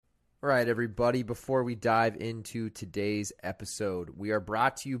All right, everybody, before we dive into today's episode, we are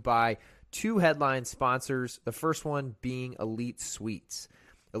brought to you by two headline sponsors, the first one being Elite Sweets.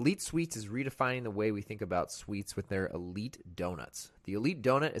 Elite Sweets is redefining the way we think about sweets with their Elite Donuts. The Elite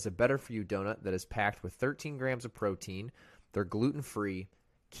Donut is a better-for-you donut that is packed with 13 grams of protein. They're gluten-free,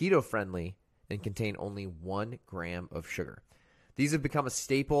 keto-friendly, and contain only 1 gram of sugar. These have become a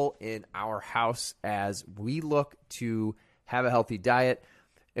staple in our house as we look to have a healthy diet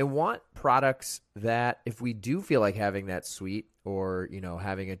and want products that if we do feel like having that sweet or,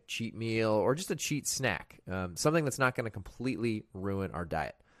 having a cheat meal or just a cheat snack, something that's not going to completely ruin our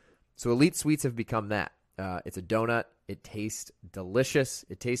diet. So Elite Sweets have become that. It's a donut. It tastes delicious.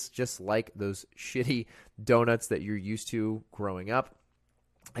 It tastes just like those shitty donuts that you're used to growing up,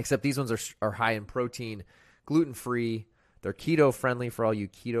 except these ones are high in protein, gluten-free. They're keto-friendly for all you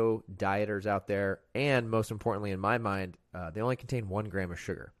keto dieters out there. And most importantly, in my mind, they only contain 1 gram of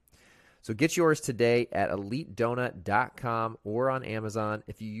sugar. So get yours today at EliteDonut.com or on Amazon.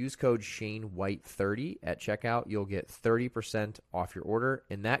 If you use code ShaneWhite30 at checkout, you'll get 30% off your order.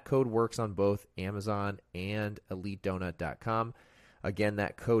 And that code works on both Amazon and EliteDonut.com. Again,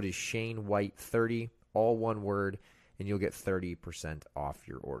 that code is ShaneWhite30, all one word, and you'll get 30% off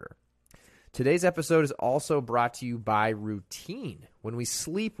your order. Today's episode is also brought to you by Routine. When we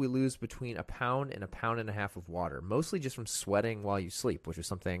sleep, we lose between a pound and a pound and a half of water, mostly just from sweating while you sleep, which is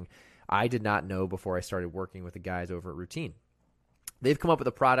something I did not know before I started working with the guys over at Routine. They've come up with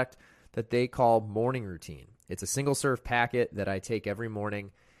a product that they call Morning Routine. It's a single-serve packet that I take every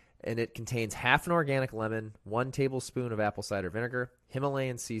morning, and it contains half an organic lemon, 1 tablespoon of apple cider vinegar,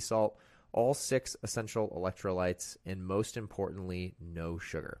 Himalayan sea salt, all 6 essential electrolytes, and most importantly, no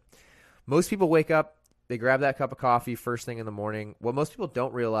sugar. Most people wake up, they grab that cup of coffee first thing in the morning. What most people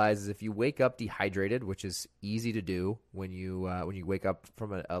don't realize is if you wake up dehydrated, which is easy to do when you wake up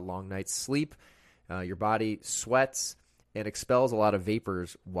from a long night's sleep, your body sweats and expels a lot of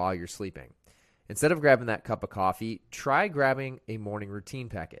vapors while you're sleeping. Instead of grabbing that cup of coffee, try grabbing a Morning Routine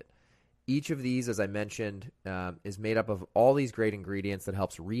packet. Each of these, as I mentioned, is made up of all these great ingredients that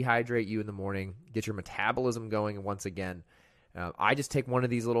helps rehydrate you in the morning, get your metabolism going once again. I just take one of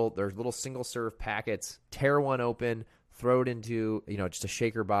these little single-serve packets, tear one open, throw it into, just a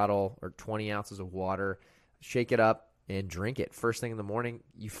shaker bottle or 20 ounces of water, shake it up, and drink it first thing in the morning.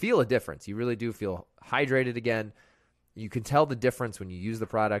 You feel a difference. You really do feel hydrated again. You can tell the difference when you use the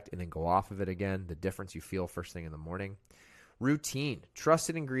product and then go off of it again, the difference you feel first thing in the morning. Routine,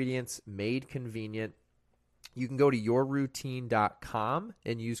 trusted ingredients, made convenient. You can go to yourroutine.com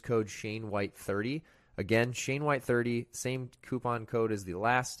and use code ShaneWhite30. Again, ShaneWhite30, same coupon code as the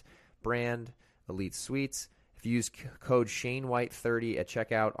last brand, Elite Sweets. If you use code ShaneWhite30 at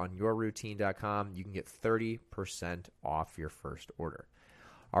checkout on yourroutine.com, you can get 30% off your first order.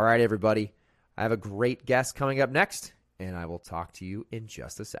 All right, everybody. I have a great guest coming up next, and I will talk to you in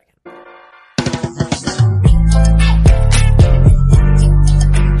just a second.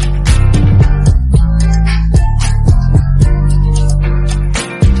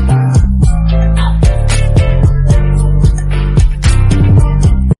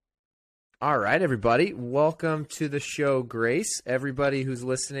 All right, everybody. Welcome to the show, Grace. Everybody who's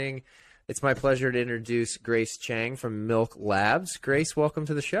listening, it's my pleasure to introduce Grace Chang from Milk Labs. Grace, welcome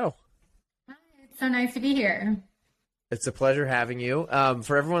to the show. Hi, it's so nice to be here. It's a pleasure having you.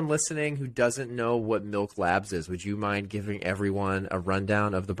 For everyone listening who doesn't know what Milk Labs is, would you mind giving everyone a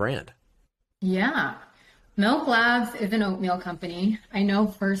rundown of the brand? Yeah. Milk Labs is an oatmeal company. I know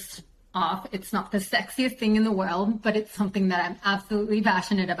first off, it's not the sexiest thing in the world, but it's something that I'm absolutely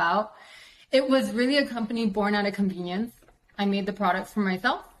passionate about. It was really a company born out of convenience. I made the products for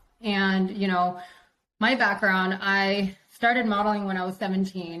myself. And, my background, I started modeling when I was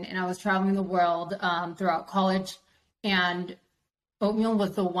 17 and I was traveling the world throughout college. And oatmeal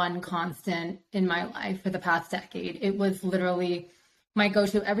was the one constant in my life for the past decade. It was literally my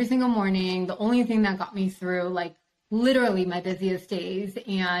go-to every single morning, the only thing that got me through literally my busiest days.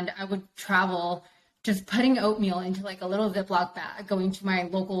 And I would travel just putting oatmeal into a little Ziploc bag, going to my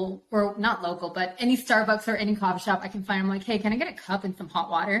local, or not local, but any Starbucks or any coffee shop I can find. I'm like, hey, can I get a cup and some hot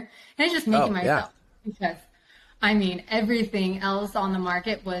water? And I just make it myself. Because, everything else on the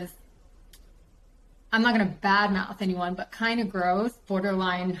market was, I'm not going to badmouth anyone, but kind of gross,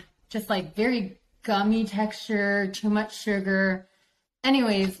 borderline, just very gummy texture, too much sugar.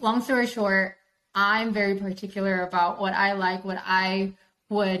 Anyways, long story short, I'm very particular about what I like, what I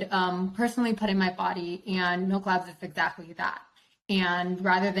would personally put in my body, and Milk Labs is exactly that. And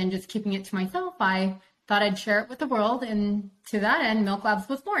rather than just keeping it to myself, I thought I'd share it with the world, and to that end, Milk Labs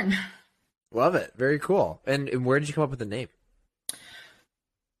was born. Love it. Very cool. And where did you come up with the name?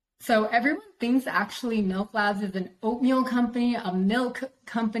 So everyone thinks actually Milk Labs is an oatmeal company, a milk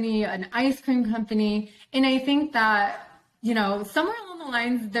company, an ice cream company. And I think that, somewhere along the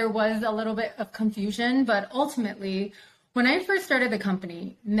lines, there was a little bit of confusion, but ultimately, when I first started the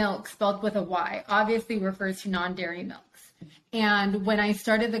company, milk spelled with a Y obviously refers to non-dairy milks. And when I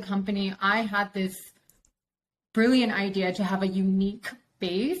started the company, I had this brilliant idea to have a unique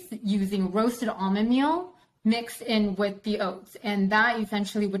base using roasted almond meal mixed in with the oats. And that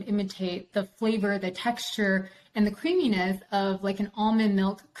essentially would imitate the flavor, the texture, and the creaminess of like an almond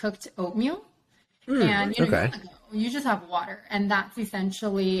milk cooked oatmeal. And okay. you just have water. And that's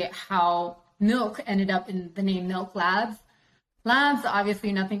essentially how milk ended up in the name Milk Labs. Labs,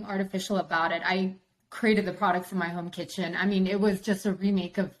 obviously nothing artificial about it. I created the products in my home kitchen. I mean, it was just a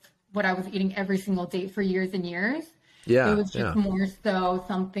remake of what I was eating every single day for years and years. Yeah. It was just more so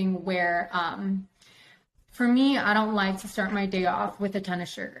something where, for me, I don't like to start my day off with a ton of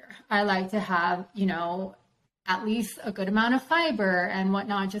sugar. I like to have, at least a good amount of fiber and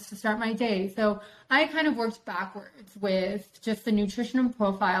whatnot just to start my day. So I kind of worked backwards with just the nutritional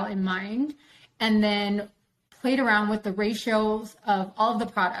profile in mind, and then played around with the ratios of all of the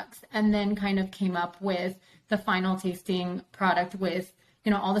products, and then kind of came up with the final tasting product with,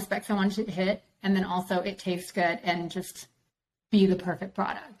 all the specs I wanted to hit. And then also it tastes good and just be the perfect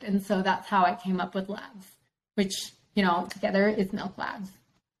product. And so that's how I came up with Labs, which, together is Milk Labs.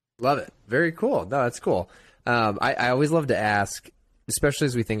 Love it. Very cool. No, that's cool. I always love to ask, especially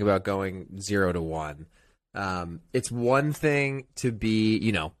as we think about going 0 to 1. It's one thing to be,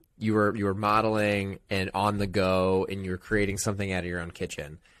 you were modeling and on the go and you're creating something out of your own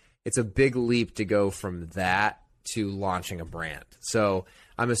kitchen. It's a big leap to go from that to launching a brand. So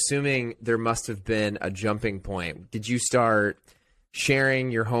I'm assuming there must have been a jumping point. Did you start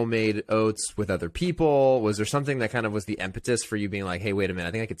sharing your homemade oats with other people? Was there something that kind of was the impetus for you being like, hey, wait a minute,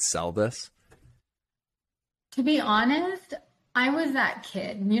 I think I could sell this? To be honest, I was that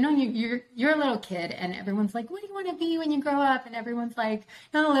kid. You're a little kid and everyone's like, what do you want to be when you grow up? And everyone's like,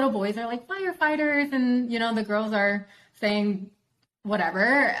 the little boys are like firefighters and, the girls are saying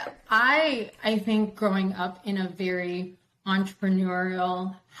whatever. I think growing up in a very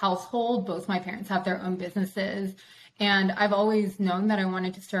entrepreneurial household, both my parents have their own businesses, and I've always known that I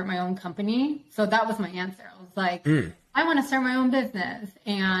wanted to start my own company. So that was my answer. I was like, I want to start my own business.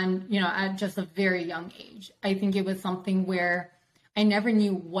 And, at just a very young age, I think it was something where I never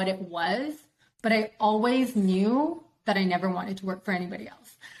knew what it was, but I always knew that I never wanted to work for anybody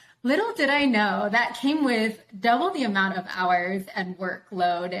else. Little did I know that came with double the amount of hours and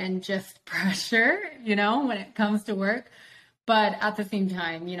workload and just pressure, when it comes to work. But at the same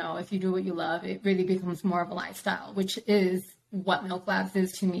time, if you do what you love, it really becomes more of a lifestyle, which is what Milk Labs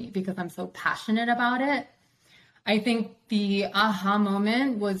is to me because I'm so passionate about it. I think the aha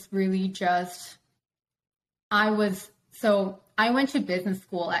moment was really just, I went to business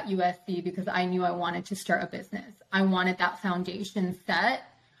school at USC because I knew I wanted to start a business. I wanted that foundation set.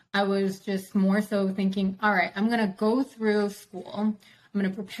 I was just more so thinking, all right, I'm going to go through school. I'm going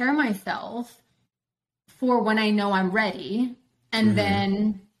to prepare myself for when I know I'm ready, and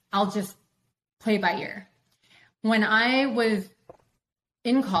then I'll just play by ear. When I was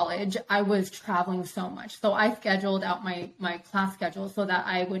in college, I was traveling so much. So I scheduled out my class schedule so that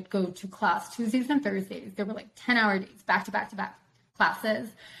I would go to class Tuesdays and Thursdays. They were like 10-hour days, back to back to back classes.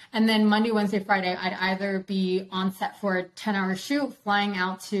 And then Monday, Wednesday, Friday, I'd either be on set for a 10-hour shoot, flying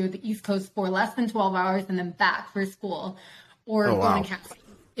out to the East Coast for less than 12 hours and then back for school, or going to casting.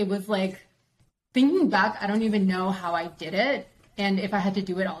 It was like, thinking back, I don't even know how I did it. And if I had to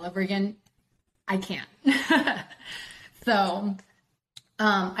do it all over again, I can't. So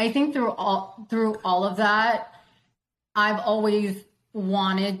I think through all of that, I've always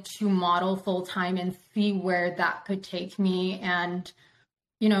wanted to model full time and see where that could take me, and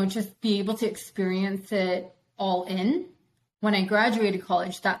just be able to experience it all in. When I graduated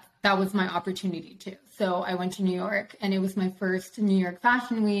college, that was my opportunity too. So I went to New York, and it was my first New York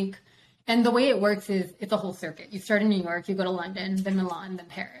Fashion Week. And the way it works is it's a whole circuit. You start in New York, you go to London, then Milan, then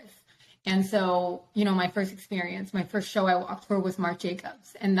Paris. And so, my first experience, my first show I walked for was Marc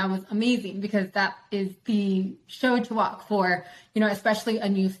Jacobs. And that was amazing because that is the show to walk for, especially a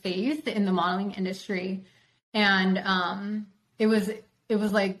new face in the modeling industry. And it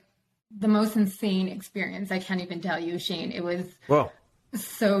was like the most insane experience. I can't even tell you, Shane. It was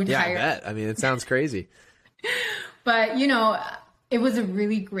so tiring. Yeah, I bet. I mean, it sounds crazy. But, it was a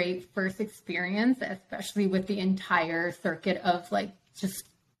really great first experience, especially with the entire circuit of like just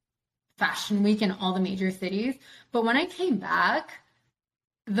Fashion Week in all the major cities. But when I came back,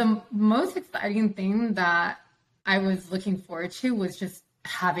 the most exciting thing that I was looking forward to was just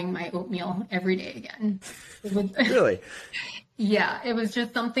having my oatmeal every day again. It was, Really? yeah, it was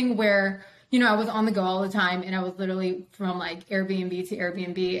just something where, I was on the go all the time and I was literally from like Airbnb to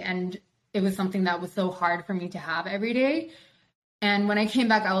Airbnb, and it was something that was so hard for me to have every day. And when I came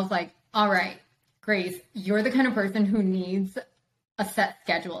back, I was like, all right, Grace, you're the kind of person who needs a set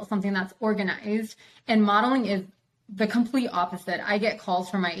schedule, something that's organized. And modeling is the complete opposite. I get calls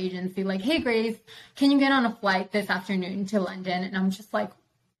from my agency like, hey, Grace, can you get on a flight this afternoon to London? And I'm just like,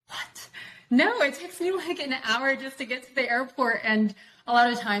 what? No, it takes me like an hour just to get to the airport. And a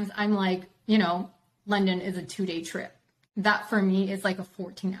lot of times I'm like, London is a 2-day trip. That for me is like a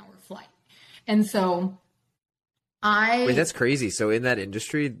 14-hour flight. And so Wait, that's crazy. So in that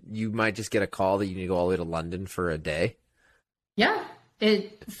industry, you might just get a call that you need to go all the way to London for a day? Yeah,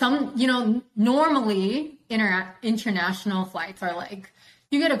 normally international flights are like,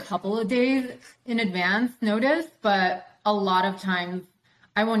 you get a couple of days in advance notice, but a lot of times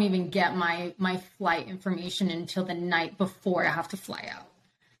I won't even get my flight information until the night before I have to fly out.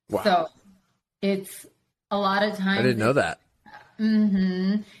 Wow. So it's a lot of times. I didn't know that.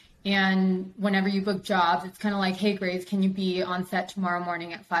 Mm-hmm. And whenever you book jobs, it's kind of like, hey, Grace, can you be on set tomorrow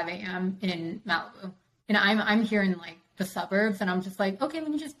morning at 5 a.m. in Malibu? And I'm here in like the suburbs, and I'm just like, okay,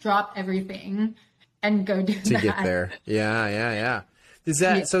 let me just drop everything and go do to that. get there. Yeah.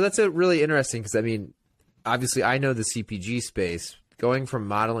 So that's a really interesting, because I mean, obviously I know the CPG space. Going from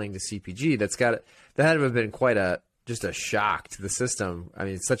modeling to CPG, that had to have been quite just a shock to the system. I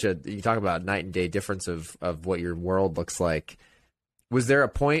mean, it's you talk about night and day difference of what your world looks like. Was there a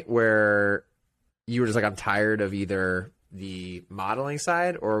point where you were just like, I'm tired of either the modeling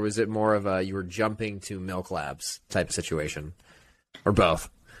side, or was it more of you were jumping to Milk Labs type of situation, or both?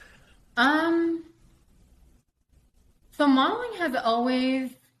 So modeling has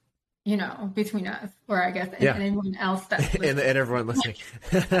always, between us, or I guess anyone else that's and everyone listening.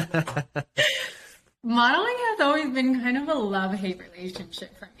 Modeling has always been kind of a love-hate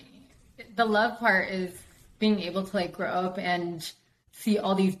relationship for me. The love part is being able to like grow up and see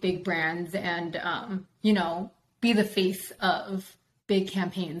all these big brands and, be the face of big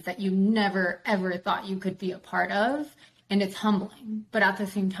campaigns that you never, ever thought you could be a part of. And it's humbling. But at the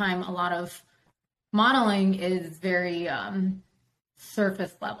same time, a lot of modeling is very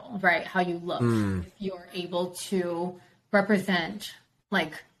surface level, right? How you look. If you're able to represent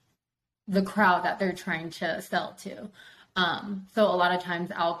like the crowd that they're trying to sell to. So a lot of times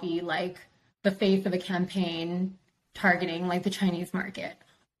I'll be like the face of a campaign targeting like the Chinese market,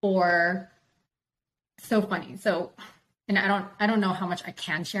 or so funny. So, and I don't know how much I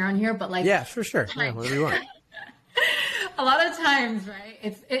can share on here, but like, yeah, for sure. Yeah, whatever you want. A lot of times, right,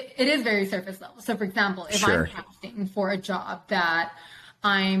 it is very surface level. So for example, if I'm casting for a job that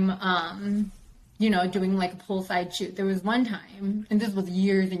I'm, doing like a poolside shoot, there was one time, and this was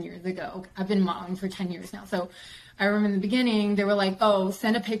years and years ago. I've been modeling for 10 years now. So I remember in the beginning, they were like, oh,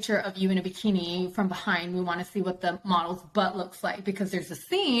 send a picture of you in a bikini from behind. We want to see what the model's butt looks like, because there's a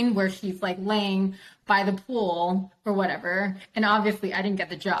scene where she's like laying by the pool or whatever. And obviously I didn't get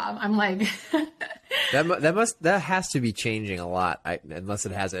the job. I'm like, that has to be changing a lot, unless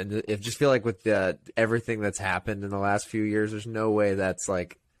it hasn't. And I just feel like with everything that's happened in the last few years, there's no way that's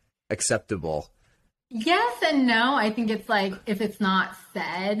like acceptable. Yes and no. I think it's like, if it's not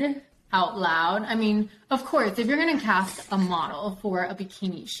said out loud. I mean, of course, if you're going to cast a model for a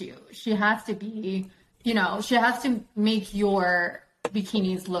bikini shoot, she has to be, she has to make your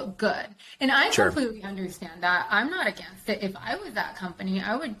bikinis look good. And I completely understand that. I'm not against it. If I was that company,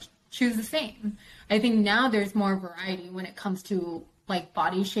 I would choose the same. I think now there's more variety when it comes to like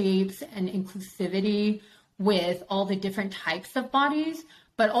body shapes and inclusivity with all the different types of bodies.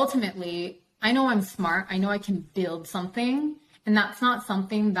 But ultimately, I know I'm smart. I know I can build something. And that's not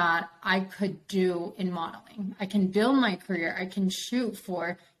something that I could do in modeling. I can build my career. I can shoot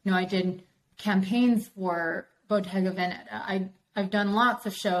for, I did campaigns for Bottega Veneta. I've done lots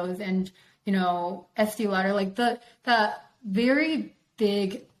of shows, and, Estee Lauder, like the very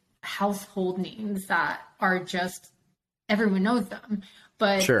big household names that are just, everyone knows them.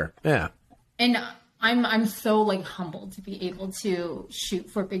 But sure. Yeah. And I'm so like humbled to be able to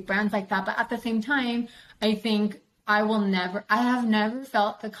shoot for big brands like that. But at the same time, I think I have never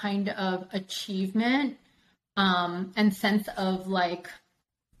felt the kind of achievement and sense of like,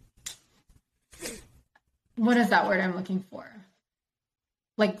 what is that word I'm looking for?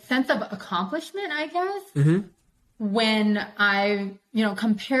 Like sense of accomplishment, I guess, when I,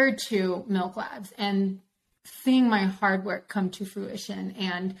 compared to Milk Labs and seeing my hard work come to fruition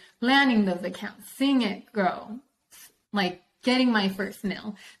and landing those accounts, seeing it grow, like getting my first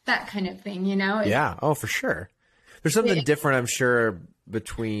mil, that kind of thing, Yeah. Oh, for sure. There's something different, I'm sure,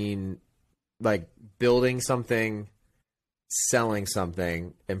 between like building something, selling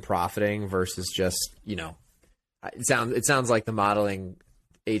something, and profiting versus just, it sounds like the modeling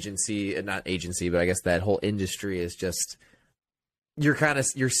agency, and not agency, but I guess that whole industry is just, you're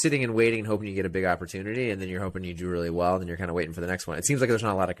sitting and waiting and hoping you get a big opportunity, and then you're hoping you do really well, and then you're kind of waiting for the next one. It seems like there's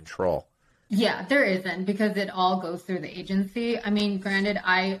not a lot of control. Yeah, there isn't, because it all goes through the agency. I mean, granted,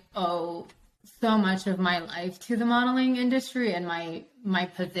 I owe so much of my life to the modeling industry and my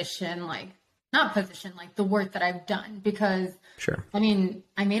position, like the work that I've done, because Sure. I mean,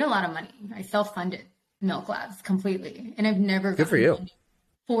 I made a lot of money. I self-funded Milk Labs completely, and I've never Good for you. money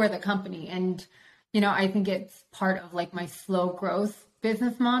for the company. And I think it's part of like my slow growth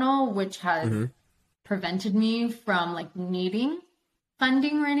business model, which has prevented me from like needing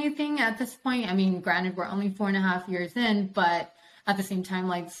funding or anything at this point. I mean, granted, we're only 4.5 years in, but at the same time,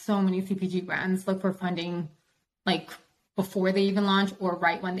 like so many CPG brands look for funding like before they even launch or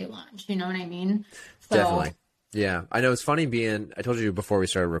right when they launch. You know what I mean? So, definitely. Yeah. I know it's funny I told you before we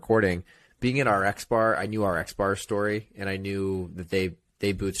started recording, being at RX Bar, I knew RX Bar's story, and I knew that they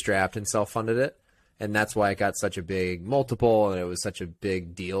bootstrapped and self-funded it. And that's why it got such a big multiple, and it was such a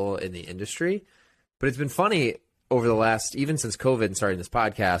big deal in the industry. But it's been funny over the last, even since COVID and starting this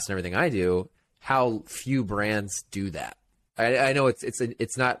podcast and everything I do, how few brands do that. I know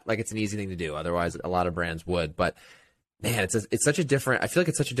it's not like it's an easy thing to do. Otherwise, a lot of brands would. But man, it's such a different. I feel like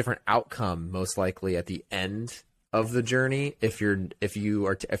it's such a different outcome, most likely at the end of the journey. If you're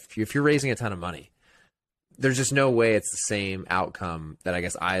raising a ton of money, there's just no way it's the same outcome that I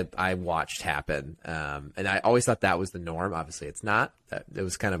guess I watched happen. And I always thought that was the norm. Obviously, it's not. It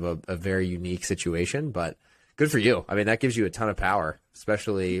was kind of a very unique situation, but good for you. I mean, that gives you a ton of power,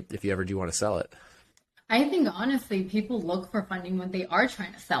 especially if you ever do want to sell it. I think honestly, people look for funding when they are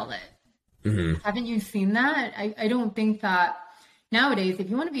trying to sell it. Mm-hmm. Haven't you seen that? I don't think that nowadays, if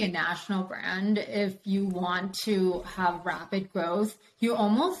you want to be a national brand, if you want to have rapid growth, you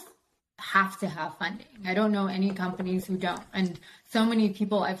almost have to have funding. I don't know any companies who don't. And so many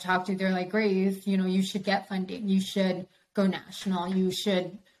people I've talked to, they're like, Grace, you should get funding. You should go national. You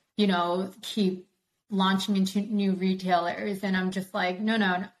should, keep launching into new retailers. And I'm just like,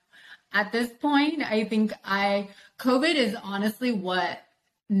 no. At this point, I think COVID is honestly what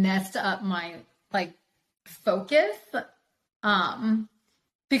messed up my focus.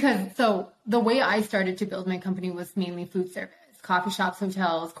 Because so the way I started to build my company was mainly food service, coffee shops,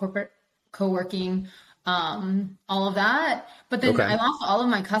 hotels, corporate co-working, all of that. But then I lost all of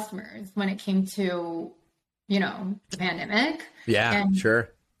my customers when it came to, the pandemic. Yeah, and sure.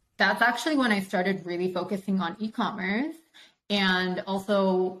 That's actually when I started really focusing on e-commerce and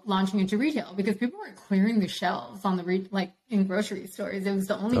also launching into retail, because people were clearing the shelves on in grocery stores. It was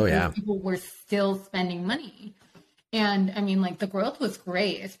the only place people were still spending money. And I mean, the growth was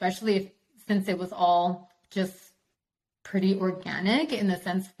great, especially since it was all just pretty organic, in the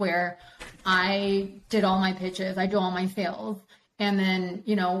sense where I did all my pitches, I do all my sales. And then,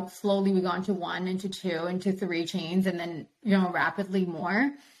 slowly we got into 1, into 2, into 3 chains, and then, rapidly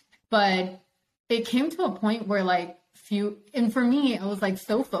more. But it came to a point where and for me, I was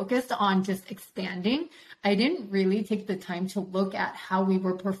so focused on just expanding. I didn't really take the time to look at how we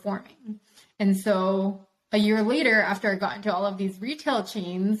were performing. And so a year later, after I got into all of these retail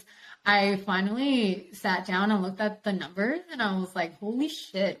chains, I finally sat down and looked at the numbers, and I was like, holy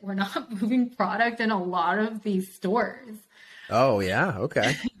shit, we're not moving product in a lot of these stores. Oh, yeah.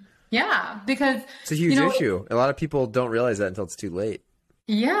 Okay. Yeah, because it's a huge issue. A lot of people don't realize that until it's too late.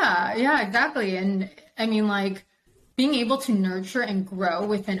 Yeah, exactly. And I mean, being able to nurture and grow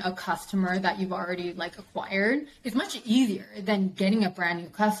within a customer that you've already acquired is much easier than getting a brand new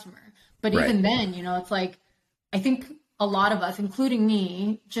customer. But even then, it's I think a lot of us, including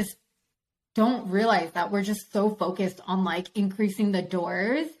me, just don't realize that we're just so focused on increasing the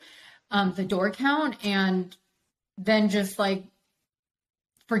doors, the door count, and then just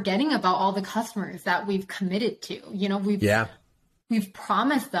forgetting about all the customers that we've committed to. We've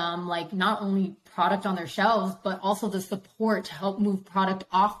promised them not only product on their shelves, but also the support to help move product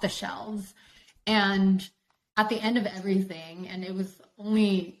off the shelves. And at the end of everything, and it was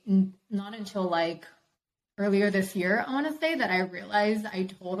only not until earlier this year, I want to say, that I realized I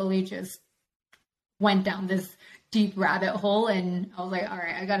totally just went down this deep rabbit hole, and I was like, all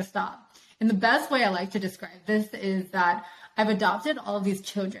right, I got to stop. And the best way I like to describe this is that I've adopted all of these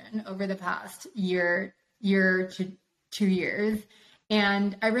children over the past year to 2 years.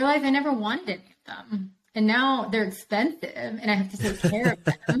 And I realized I never wanted any of them. And now they're expensive, and I have to take care of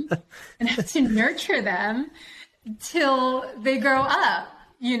them and I have to nurture them till they grow up,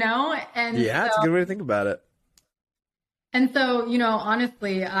 And yeah, it's a good way to think about it. And so,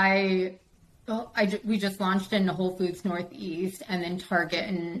 honestly, we just launched in Whole Foods Northeast and then Target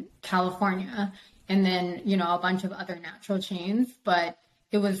in California and then, a bunch of other natural chains, but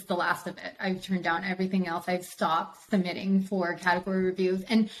it was the last of it. I've turned down everything else. I've stopped submitting for category reviews.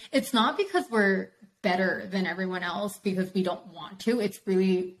 And it's not because we're better than everyone else because we don't want to. It's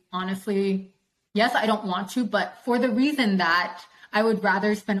really honestly, yes, I don't want to, but for the reason that I would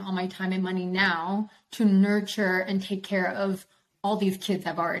rather spend all my time and money now to nurture and take care of all these kids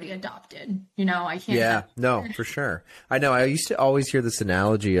I've already adopted. I can't. Yeah, no, for sure. I know. I used to always hear this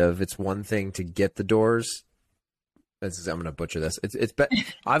analogy of it's one thing to get the doors. I'm going to butcher this.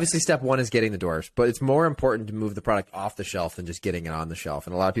 Obviously step one is getting the doors, but it's more important to move the product off the shelf than just getting it on the shelf.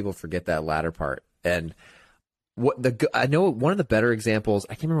 And a lot of people forget that latter part. And I know one of the better examples,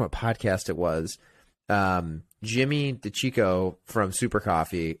 I can't remember what podcast it was. Jimmy DeChico from Super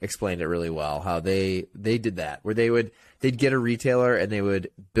Coffee explained it really well, how they did that, where they'd get a retailer and they would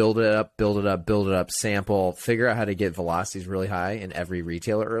build it up, sample, figure out how to get velocities really high in every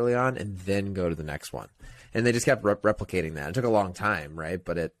retailer early on, and then go to the next one. And they just kept replicating that. It took a long time, right?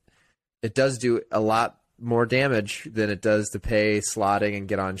 But it does do a lot more damage than it does to pay slotting and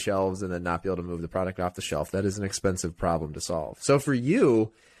get on shelves and then not be able to move the product off the shelf. That is an expensive problem to solve. So for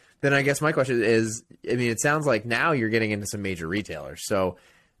you, then I guess my question is, it sounds like now you're getting into some major retailers. So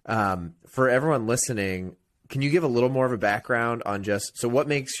for everyone listening, can you give a little more of a background on so what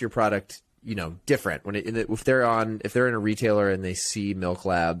makes your product, different if they're in a retailer and they see Milk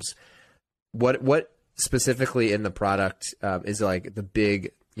Labs, what specifically in the product is like the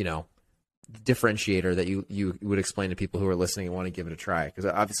big, differentiator that you would explain to people who are listening and want to give it a try? Because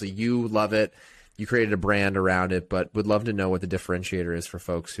obviously you love it. You created a brand around it, but would love to know what the differentiator is for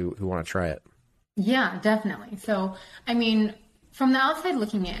folks who want to try it. Yeah, definitely. So, from the outside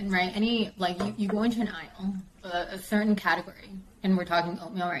looking in, right, you go into an aisle, a certain category, and we're talking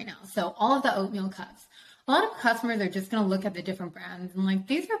oatmeal right now. So all of the oatmeal cups, a lot of customers are just going to look at the different brands and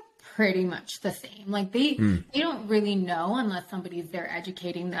these are pretty much the same. They don't really know unless somebody's there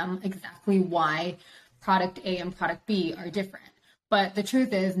educating them exactly why product A and product B are different. But the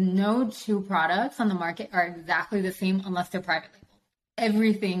truth is no two products on the market are exactly the same unless they're private label.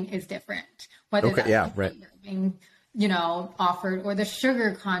 Everything is different, whether that's being, offered or the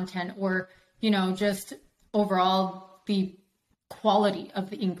sugar content or, just overall the quality of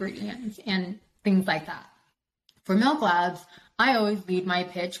the ingredients and things like that. For Milk Labs, I always lead my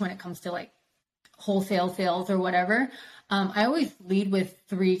pitch when it comes to wholesale sales or whatever. I always lead with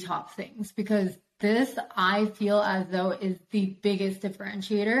 3 top things because this, I feel as though, is the biggest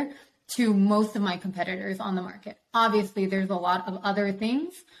differentiator to most of my competitors on the market. Obviously, there's a lot of other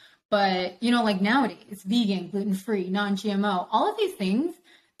things, but, nowadays, vegan, gluten-free, non-GMO, all of these things,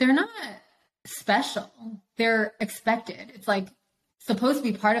 they're not special. They're expected. It's supposed to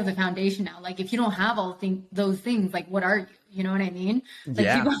be part of the foundation now. If you don't have those things, what are you? You know what I mean?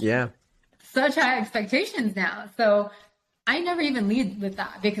 Yeah. Such high expectations now. So I never even lead with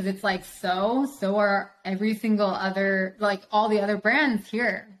that because it's so are every single other, all the other brands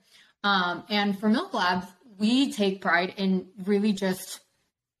here. And for Milk Labs, we take pride in really just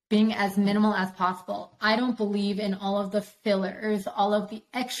being as minimal as possible. I don't believe in all of the fillers, all of the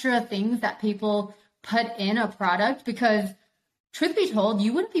extra things that people put in a product because truth be told,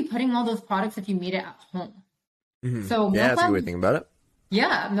 you wouldn't be putting all those products if you made it at home. Mm-hmm. So that's a good way to think about it.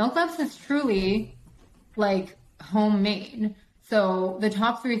 Yeah, Milk Labs is truly homemade. So the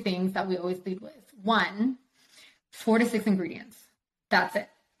top 3 things that we always lead with: 1, 4 to 6 ingredients. That's it.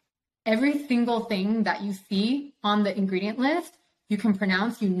 Every single thing that you see on the ingredient list, you can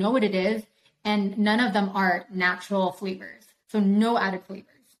pronounce, you know what it is, and none of them are natural flavors. So no added flavors.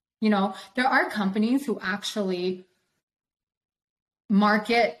 There are companies who actually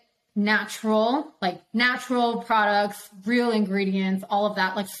market natural products, real ingredients, all of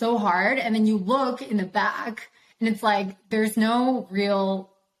that, so hard. And then you look in the back and it's there's no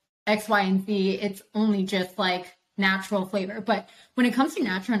real X, Y, and Z. It's only just natural flavor. But when it comes to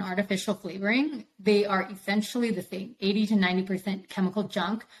natural and artificial flavoring, they are essentially the same, 80 to 90% chemical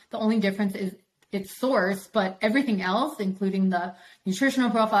junk. The only difference is its source, but everything else, including the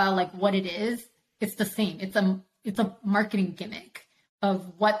nutritional profile, what it is, it's the same. It's a marketing gimmick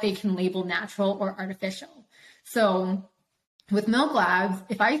of what they can label natural or artificial. So with Milk Labs,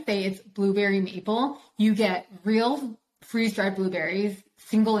 if I say it's blueberry maple, you get real freeze-dried blueberries,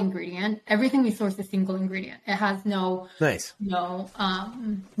 single ingredient. Everything we source is single ingredient. It has no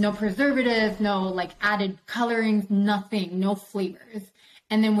preservatives, no added colorings, nothing, no flavors.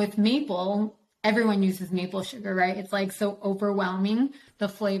 And then with maple, everyone uses maple sugar, right? It's so overwhelming, the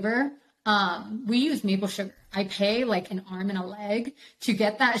flavor. We use maple sugar. I pay like an arm and a leg to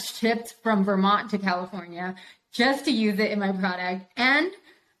get that shipped from Vermont to California just to use it in my product. And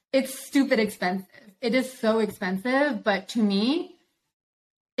it's stupid expensive. It is so expensive, but to me,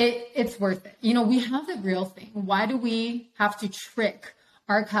 it's worth it. You know, we have the real thing. Why do we have to trick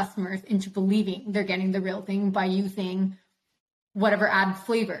our customers into believing they're getting the real thing by using whatever added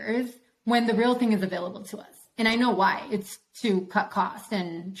flavors when the real thing is available to us? And I know why. It's to cut costs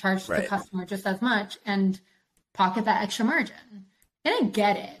and charge the customer just as much and pocket that extra margin. And I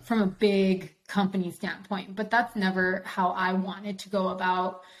get it from a big company standpoint, but that's never how I wanted to go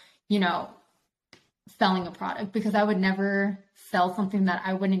about, you know, selling a product, because I would never sell something that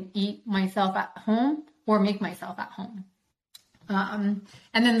I wouldn't eat myself at home or make myself at home. And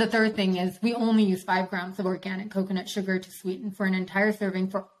then the third thing is we only use 5 grams of organic coconut sugar to sweeten for an entire serving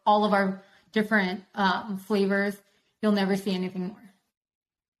for all of our different flavors. You'll never see anything more.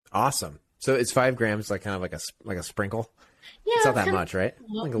 Awesome. So it's 5 grams, like kind of like a sprinkle. Yeah, it's not that much, right?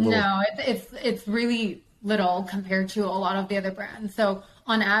 Like a little... No, it's really little compared to a lot of the other brands. So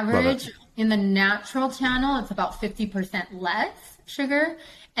on average, in the natural channel, it's about 50% less sugar.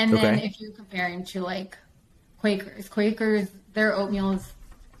 And then if you're comparing to like Quakers, their oatmeal is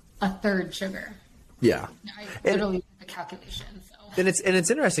a third sugar. Yeah. I literally did the calculation. So. And it's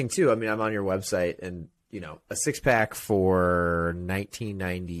interesting too. I mean, I'm on your website, and you know, a 6-pack for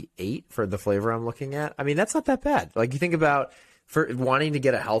 $19.98 for the flavor I'm looking at. I mean, that's not that bad. Like, you think about for wanting to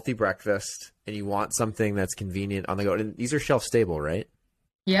get a healthy breakfast and you want something that's convenient on the go. And these are shelf stable, right?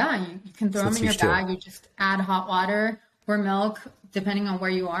 Yeah, you can throw them in your bag. You just add hot water or milk, depending on where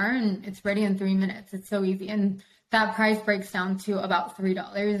you are, and it's ready in 3 minutes. It's so easy. And that price breaks down to about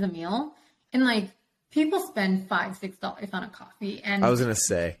 $3 a meal. And like, people spend $5-6 on a coffee. And I was going to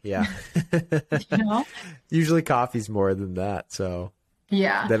say, yeah. You know? Usually coffee's more than that. So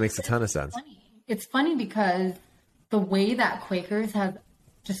yeah, that makes a ton of sense. It's funny because the way that Quakers has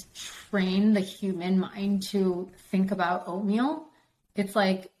just trained the human mind to think about oatmeal, it's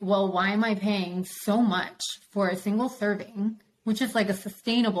like, well, why am I paying so much for a single serving, which is like a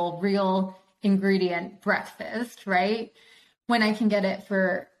sustainable, real ingredient breakfast, right? When I can get it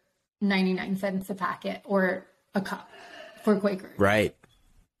for 99 cents a packet or a cup for Quakers. Right.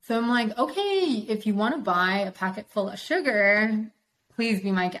 So I'm like, okay, if you want to buy a packet full of sugar, please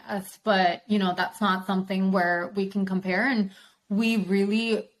be my guest. But, you know, that's not something where we can compare. And we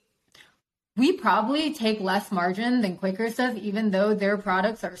probably take less margin than Quakers does, even though their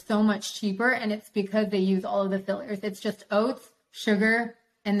products are so much cheaper. And it's because they use all of the fillers. It's just oats, sugar,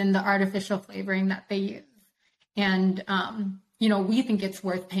 and then the artificial flavoring that they use. And, you know, we think it's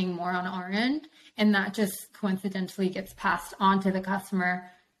worth paying more on our end, and that just coincidentally gets passed on to the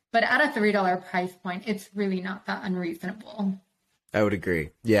customer. But at a $3 price point, it's really not that unreasonable. I would agree.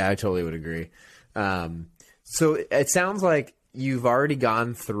 Yeah, I totally would agree. So it sounds like you've already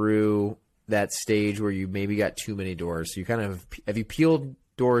gone through that stage where you maybe got too many doors. So you kind of, have you peeled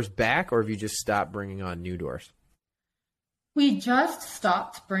doors back, or have you just stopped bringing on new doors? We just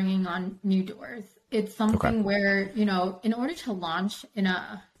stopped bringing on new doors. It's something where, you know, in order to launch in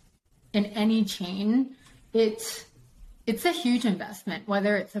any chain, it's a huge investment,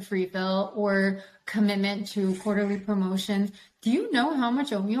 whether it's a free fill or commitment to quarterly promotions. Do you know how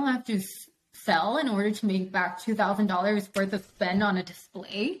much oatmeal I have to sell in order to make back $2,000 worth of spend on a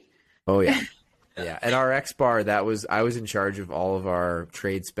display? Oh, yeah. Yeah. At our X Bar, I was in charge of all of our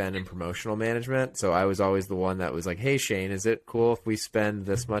trade spend and promotional management. So I was always the one that was like, hey, Shane, is it cool if we spend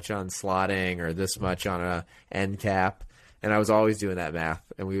this much on slotting or this much on a end cap? And I was always doing that math.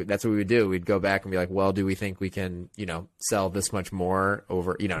 And that's what we would do. We'd go back and be like, well, do we think we can, you know, sell this much more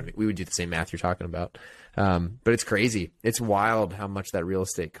over, you know, we would do the same math you're talking about. But it's crazy. It's wild how much that real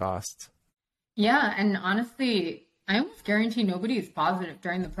estate costs. Yeah. And honestly, I almost guarantee nobody is positive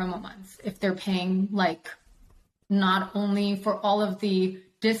during the promo months if they're paying like not only for all of the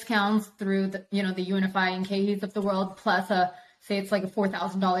discounts through the, you know, the Unify and KEs of the world, plus say it's like a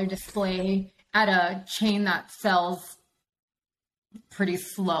 $4,000 display at a chain that sells pretty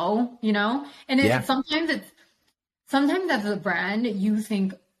slow, you know? And sometimes as a brand, you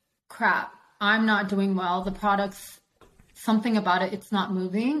think, crap, I'm not doing well. The product's something about it, it's not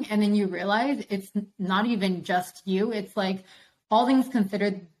moving. And then you realize it's not even just you. It's like, all things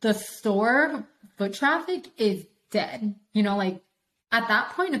considered, the store foot traffic is dead. You know, like at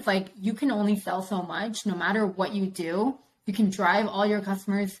that point, it's like you can only sell so much no matter what you do. You can drive all your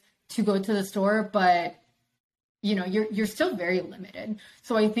customers to go to the store, but you know, you're still very limited.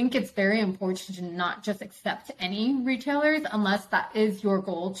 So I think it's very important to not just accept any retailers unless that is your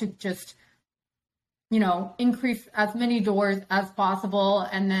goal, to just, you know, increase as many doors as possible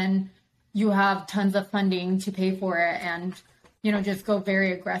and then you have tons of funding to pay for it and, just go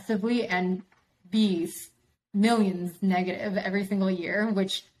very aggressively and be millions negative every single year,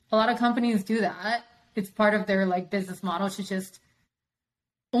 which a lot of companies do that. It's part of their like business model to just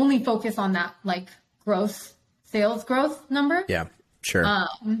only focus on that like sales growth number. Yeah, sure.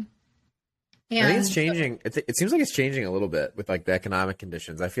 And I think it's changing. It seems like it's changing a little bit with like the economic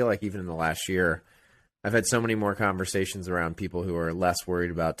conditions. I feel like even in the last year, I've had so many more conversations around people who are less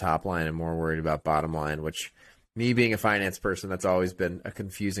worried about top line and more worried about bottom line, which me being a finance person, that's always been a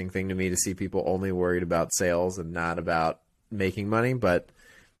confusing thing to me to see people only worried about sales and not about making money. But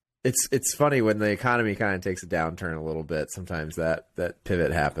it's funny when the economy kind of takes a downturn a little bit. Sometimes that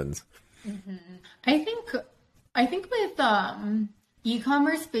pivot happens. Mm-hmm. I think with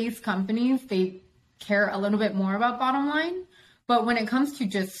e-commerce based companies, they care a little bit more about bottom line. But when it comes to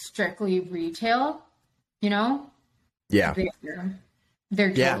just strictly retail, yeah,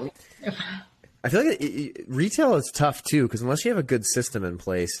 they're totally. I feel like retail is tough too, because unless you have a good system in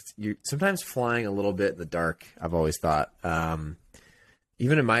place, you're sometimes flying a little bit in the dark. I've always thought,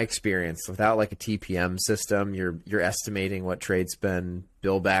 even in my experience, without like a TPM system, you're estimating what trade spend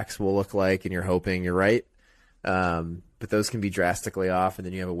billbacks will look like, and you're hoping you're right. But those can be drastically off, and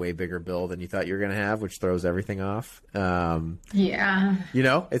then you have a way bigger bill than you thought you were going to have, which throws everything off. Yeah,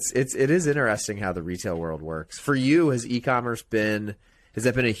 it is interesting how the retail world works. For you, has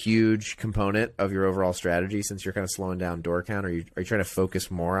that been a huge component of your overall strategy since you're kind of slowing down door count? Are you trying to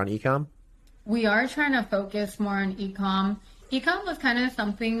focus more on e-com? We are trying to focus more on e-com. E-com was kind of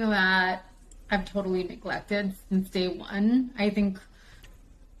something that I've totally neglected since day one. I think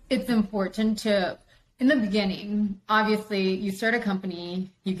it's important to, in the beginning, obviously you start a company,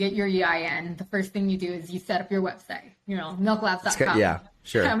 you get your EIN. The first thing you do is you set up your website, milklabs.com. Yeah,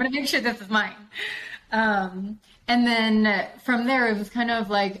 sure. I'm going to make sure this is mine. And then from there, it was kind of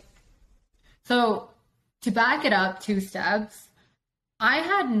like, so to back it up 2 steps, I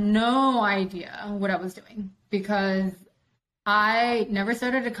had no idea what I was doing because I never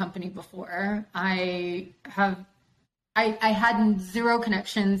started a company before. I had 0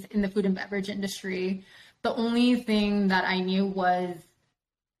 connections in the food and beverage industry. The only thing that I knew was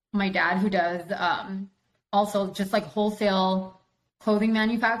my dad, who does also just like wholesale clothing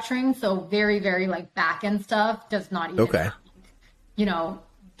manufacturing, so very, very like back end stuff, does not even have,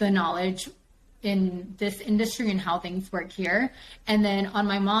 the knowledge in this industry and how things work here. And then on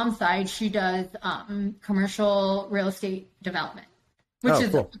my mom's side, she does commercial real estate development, which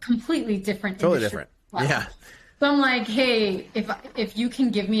is cool. A completely different totally industry. Different. Yeah. So I'm like, hey, if you can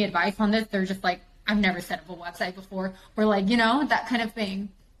give me advice on this, they're just like, I've never set up a website before, or like, that kind of thing.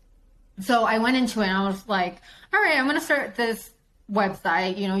 So I went into it and I was like, all right, I'm going to start this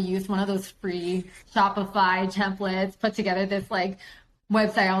website, use one of those free Shopify templates, put together this like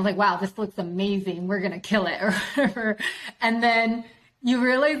website. I was like, wow, this looks amazing. We're going to kill it or whatever. And then you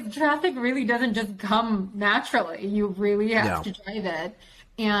realize traffic really doesn't just come naturally. You really have to drive it.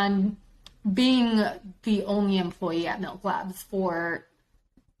 And being the only employee at Milk Labs for,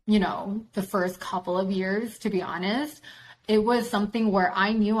 the first couple of years, to be honest, it was something where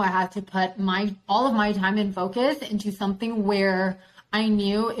I knew I had to put all of my time and focus into something where I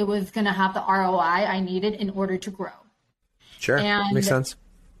knew it was going to have the ROI I needed in order to grow. Sure. And makes sense.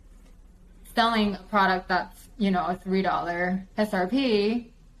 Selling a product that's, a $3 SRP,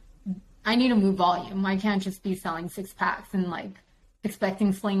 I need to move volume. I can't just be selling 6-packs and like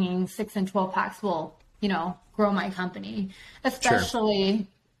expecting slinging 6 and 12 packs will, grow my company, especially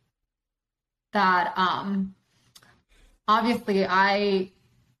that, obviously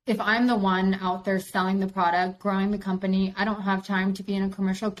if I'm the one out there selling the product, growing the company, I don't have time to be in a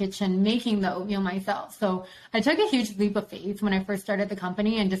commercial kitchen making the oatmeal myself. So I took a huge leap of faith when I first started the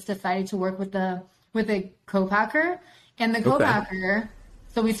company and just decided to work with a co-packer. And the co-packer,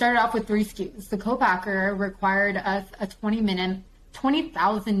 so we started off with 3 SKUs. The co-packer required us a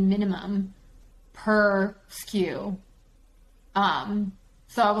 20,000 minimum per SKU.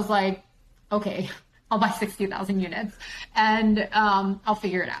 So I was like, okay, I'll buy 60,000 units and I'll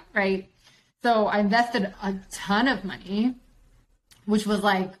figure it out, right? So I invested a ton of money, which was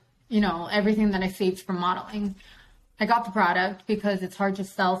like, everything that I saved from modeling. I got the product because it's hard to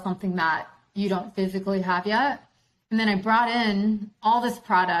sell something that you don't physically have yet. And then I brought in all this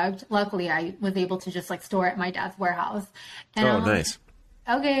product. Luckily, I was able to just like store it at my dad's warehouse. And nice.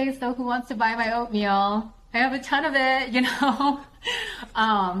 Okay, so who wants to buy my oatmeal? I have a ton of it,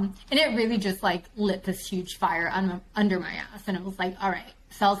 and it really just like lit this huge fire under my ass. And it was like, all right,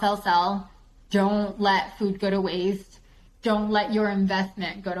 sell. Don't let food go to waste. Don't let your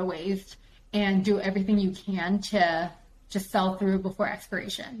investment go to waste, and do everything you can to just sell through before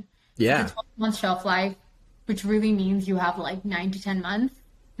expiration. Yeah. It's a 12-month shelf life, which really means you have like 9 to 10 months.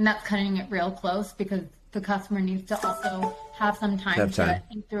 And that's cutting it real close because the customer needs to also have some time to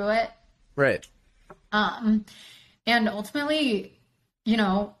think through it. Right. And ultimately, you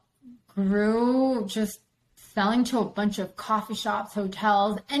know, grew just selling to a bunch of coffee shops,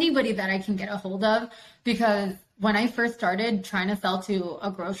 hotels, anybody that I can get a hold of. Because when I first started trying to sell to a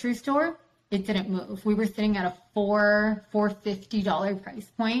grocery store, it didn't move. We were sitting at a $450 price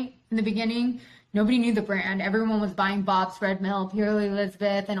point in the beginning. Nobody knew the brand. Everyone was buying Bob's Red Mill, Purely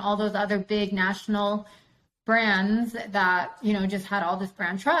Elizabeth, and all those other big national brands that, you know, just had all this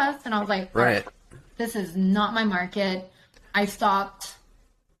brand trust. And I was like, right, this is not my market. I stopped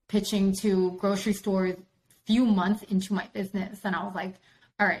pitching to grocery stores few months into my business. And I was like,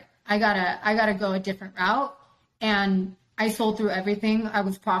 all right, I gotta go a different route. And I sold through everything. I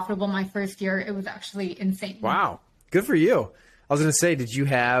was profitable my first year. It was actually insane. Wow. Good for you. I was going to say, did you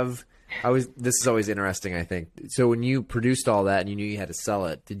have, this is always interesting, I think. So when you produced all that and you knew you had to sell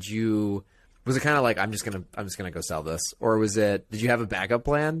it, was it kind of like, I'm just going to go sell this? Or did you have a backup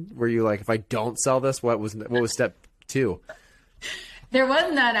plan? Were you like, if I don't sell this, what was step 2? There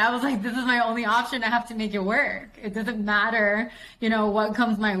was none. I was like, this is my only option. I have to make it work. It doesn't matter, you know, what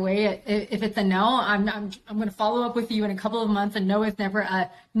comes my way. If it's a no, I'm going to follow up with you in a couple of months. And no is never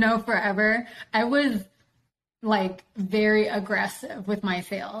a no forever. I was like very aggressive with my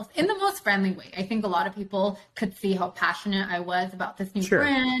sales in the most friendly way. I think a lot of people could see how passionate I was about this new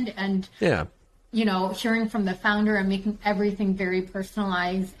brand and, you know, hearing from the founder and making everything very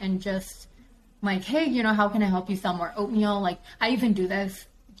personalized and just like, hey, you know, how can I help you sell more oatmeal? Like, I even do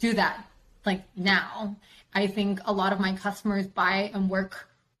that like now. I think a lot of my customers buy and work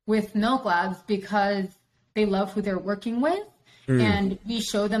with Milk Labs because they love who they're working with. And we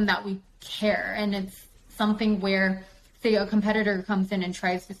show them that we care. And it's something where, say, a competitor comes in and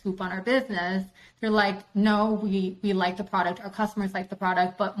tries to swoop on our business. They're like, no, we like the product. Our customers like the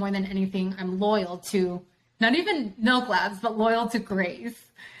product. But more than anything, I'm loyal to not even Milk Labs, but loyal to Grace.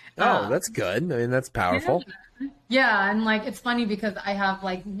 Oh, that's good. I mean, that's powerful. Yeah. And like, it's funny because I have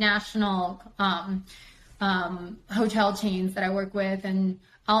like national hotel chains that I work with, and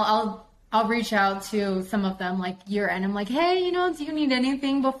I'll reach out to some of them like year end. I'm like, hey, you know, do you need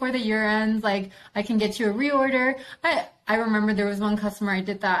anything before the year ends? Like, I can get you a reorder. I remember there was one customer I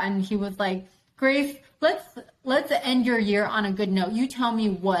did that, and he was like, Grace, let's end your year on a good note. You tell me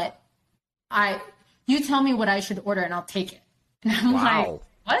what I should order, and I'll take it. And I'm like,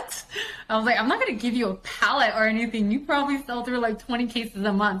 what? I was like, I'm not going to give you a pallet or anything. You probably sell through like 20 cases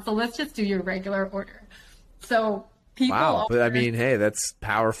a month. So let's just do your regular order. So people. Wow. But I mean, hey, that's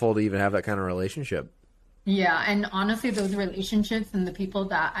powerful to even have that kind of relationship. Yeah. And honestly, those relationships and the people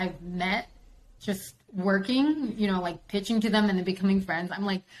that I've met just working, you know, like pitching to them and then becoming friends. I'm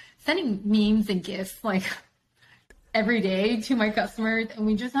like sending memes and gifts like every day to my customers. And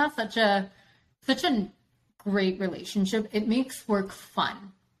we just have such a great relationship. It makes work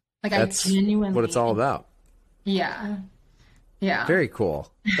fun. Like, that's genuinely what it's all about. Yeah. Very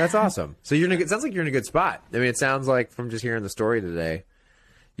cool. That's awesome. So it sounds like you're in a good spot. I mean, it sounds like from just hearing the story today,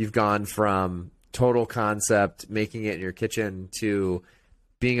 you've gone from total concept, making it in your kitchen, to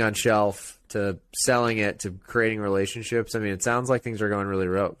being on shelf, to selling it, to creating relationships. I mean, it sounds like things are going really,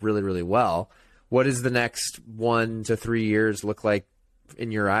 really, really well. What does the next 1 to 3 years look like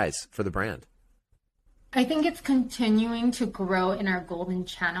in your eyes for the brand? I think it's continuing to grow in our golden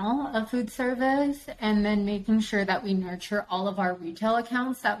channel of food service, and then making sure that we nurture all of our retail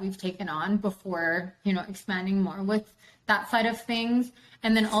accounts that we've taken on before, you know, expanding more with that side of things.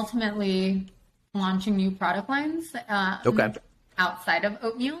 And then ultimately launching new product lines outside of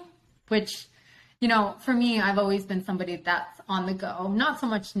oatmeal, which, you know, for me, I've always been somebody that's on the go. Not so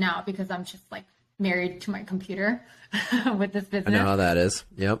much now because I'm just like married to my computer with this business. I know how that is.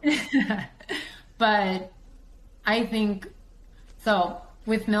 Yep. But I think, so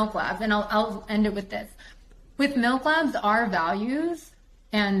with Milk Labs, and I'll end it with this. With Milk Labs, our values,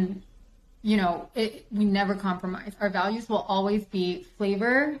 and, you know, we never compromise. Our values will always be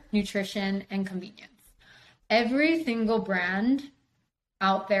flavor, nutrition, and convenience. Every single brand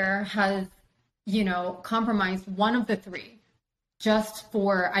out there has, you know, compromised one of the three just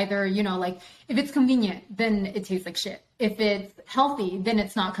for either, you know, like, if it's convenient, then it tastes like shit. If it's healthy, then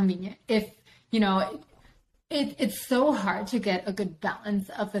it's not convenient. If, you know, it's so hard to get a good balance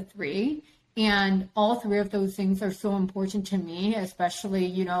of the three. And all three of those things are so important to me, especially,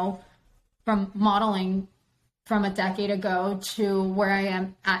 you know, from modeling from a decade ago to where I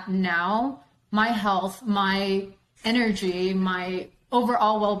am at now. My health, my energy, my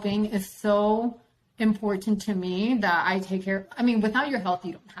overall well-being is so important to me that I take care. I mean, without your health,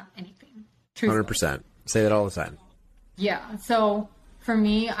 you don't have anything. Truthfully. 100%. Say that all the time. Yeah. So for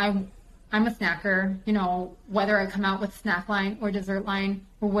me, I'm a snacker, you know, whether I come out with snack line or dessert line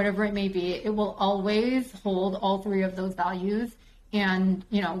or whatever it may be, it will always hold all three of those values, and,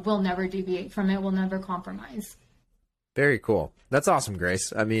 you know, we'll never deviate from it. We'll never compromise. Very cool. That's awesome,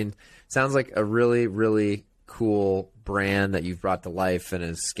 Grace. I mean, sounds like a really, really cool brand that you've brought to life and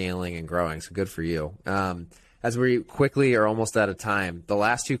is scaling and growing. So good for you. As we quickly are almost out of time, the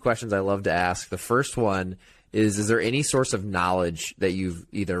last two questions I love to ask. The first one is there any source of knowledge that you've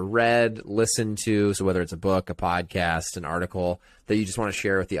either read, listened to, so whether it's a book, a podcast, an article, that you just want to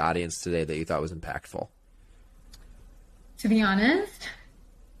share with the audience today that you thought was impactful? To be honest,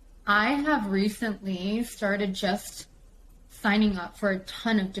 I have recently started just signing up for a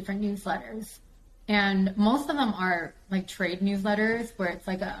ton of different newsletters. And most of them are like trade newsletters where it's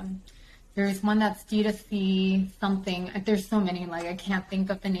like there's one that's D2C something. There's so many, like I can't think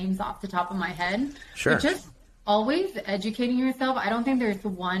of the names off the top of my head. Sure. But just always educating yourself. I don't think there's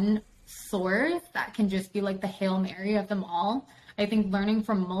one source that can just be like the Hail Mary of them all. I think learning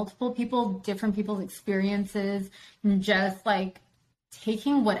from multiple people, different people's experiences, and just like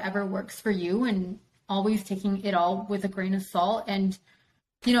taking whatever works for you and always taking it all with a grain of salt. And,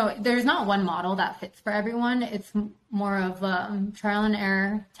 you know, there's not one model that fits for everyone. It's more of trial and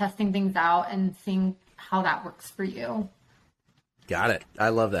error, testing things out and seeing how that works for you. Got it. I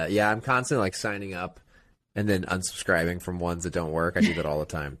love that. Yeah, I'm constantly like signing up and then unsubscribing from ones that don't work. I do that all the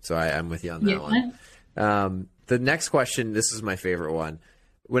time. So I'm with you on that one. The next question, this is my favorite one.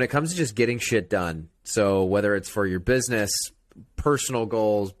 When it comes to just getting shit done, so whether it's for your business, personal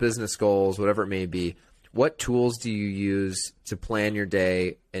goals, business goals, whatever it may be, what tools do you use to plan your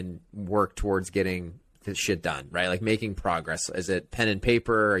day and work towards getting this shit done, right? Like making progress. Is it pen and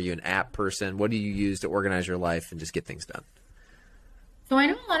paper? Are you an app person? What do you use to organize your life and just get things done? So I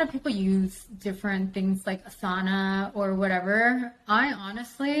know a lot of people use different things like Asana or whatever. I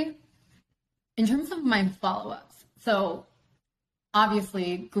honestly, in terms of my follow-ups, so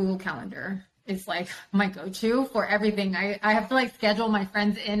obviously Google Calendar is like my go-to for everything. I have to like schedule my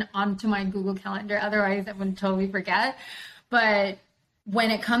friends in onto my Google Calendar. Otherwise I would totally forget. But when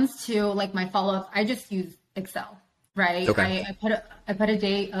it comes to like my follow-ups, I just use Excel, right? Okay. I put a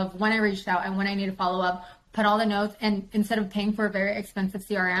date of when I reached out and when I need to follow up, put all the notes, and instead of paying for a very expensive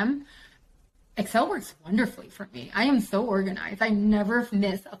CRM, Excel works wonderfully for me. I am so organized. I never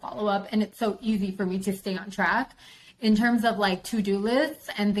miss a follow-up, and it's so easy for me to stay on track. In terms of like to-do lists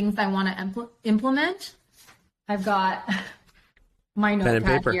and things I want to implement, I've got my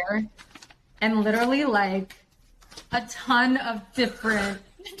notepad here and literally like a ton of different,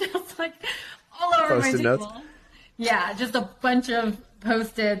 just like all over my table. Notes. Yeah, just a bunch of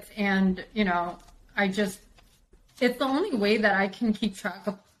Post-its, and you know, it's the only way that I can keep track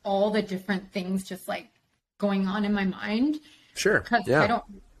of all the different things just like going on in my mind. Sure. Because if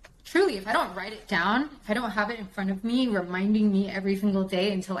I don't write it down, if I don't have it in front of me, reminding me every single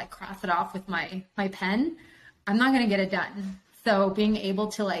day until I cross it off with my pen, I'm not going to get it done. So being able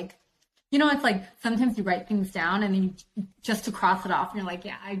to like, you know, it's like sometimes you write things down and then just to cross it off and you're like,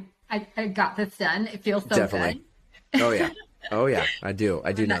 yeah, I got this done. It feels so Definitely. Good. Oh yeah. Oh yeah. I do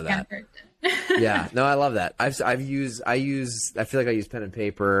know that. Yeah, no, I love that. I feel like I use pen and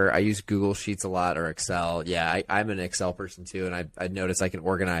paper. I use Google Sheets a lot, or Excel. Yeah, I'm an Excel person too, and I notice I can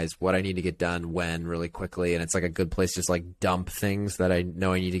organize what I need to get done when really quickly, and it's like a good place to just like dump things that I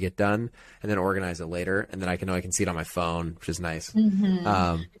know I need to get done, and then organize it later, and then I can see it on my phone, which is nice. Mm-hmm.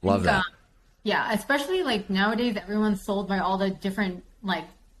 Love that. Yeah, especially like nowadays, everyone's sold by all the different like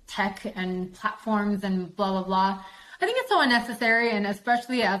tech and platforms and blah blah blah. I think it's so unnecessary, and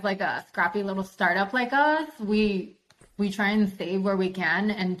especially as like a scrappy little startup like us, we try and save where we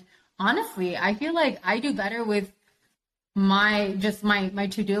can. And honestly, I feel like I do better with my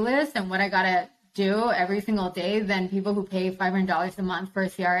to-do list and what I gotta do every single day than people who pay $500 a month for a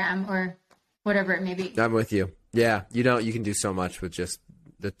CRM or whatever it may be. I'm with you. Yeah, you can do so much with just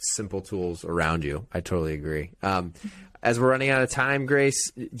the simple tools around you. I totally agree. As we're running out of time,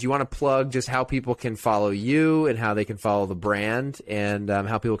 Grace, do you want to plug just how people can follow you and how they can follow the brand and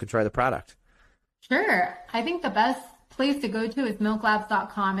how people can try the product? Sure. I think the best place to go to is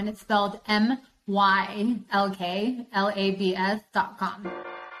MylkLabs.com, and it's spelled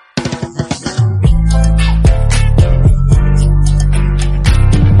MYLKLABS.com.